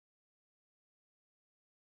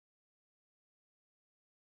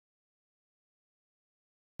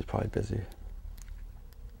probably busy.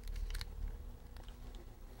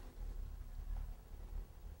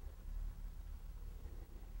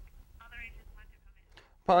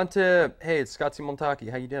 Ponte, hey, it's Scott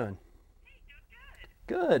Simontacchi. How you doing? Hey, doing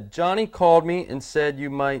good. Good. Johnny called me and said you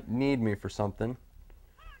might need me for something.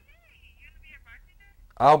 Oh, yay. You gonna be our bartender?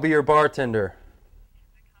 I'll be your bartender.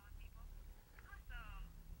 Been calling people. Awesome.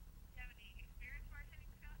 Do you have any experience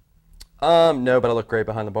bartending, Scott? No, but I look great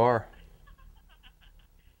behind the bar.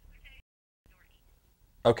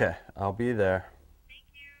 Okay. Okay, I'll be there. Thank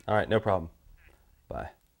you. All right, no problem.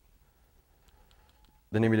 Bye.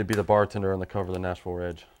 They need me to be the bartender on the cover of the Nashville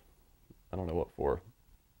Rage. I don't know what for.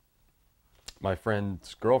 My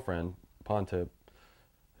friend's girlfriend, Ponte,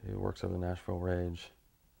 who works over the Nashville Rage,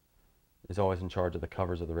 is always in charge of the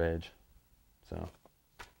covers of the Rage. So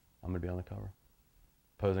I'm going to be on the cover,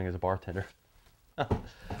 posing as a bartender.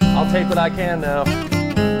 I'll take what I can now.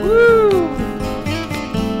 Woo!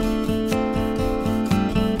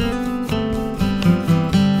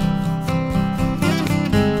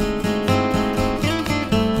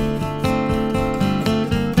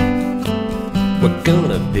 We're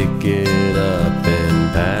gonna pick it up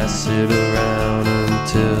and pass it around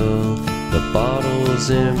until the bottle's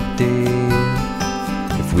empty.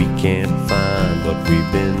 If we can't find what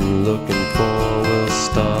we've been looking for, we'll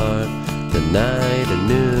start the night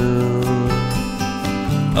anew.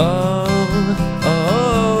 Oh,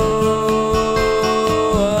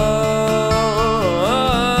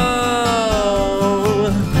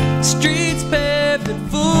 streets paved in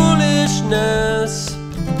foolishness.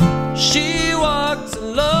 She walks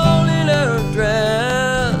alone in her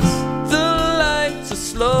dress. The lights are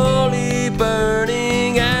slowly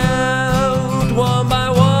burning out one by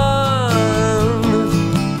one.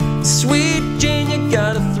 Sweet Jane, you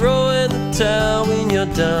gotta throw in the towel when you're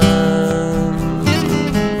done.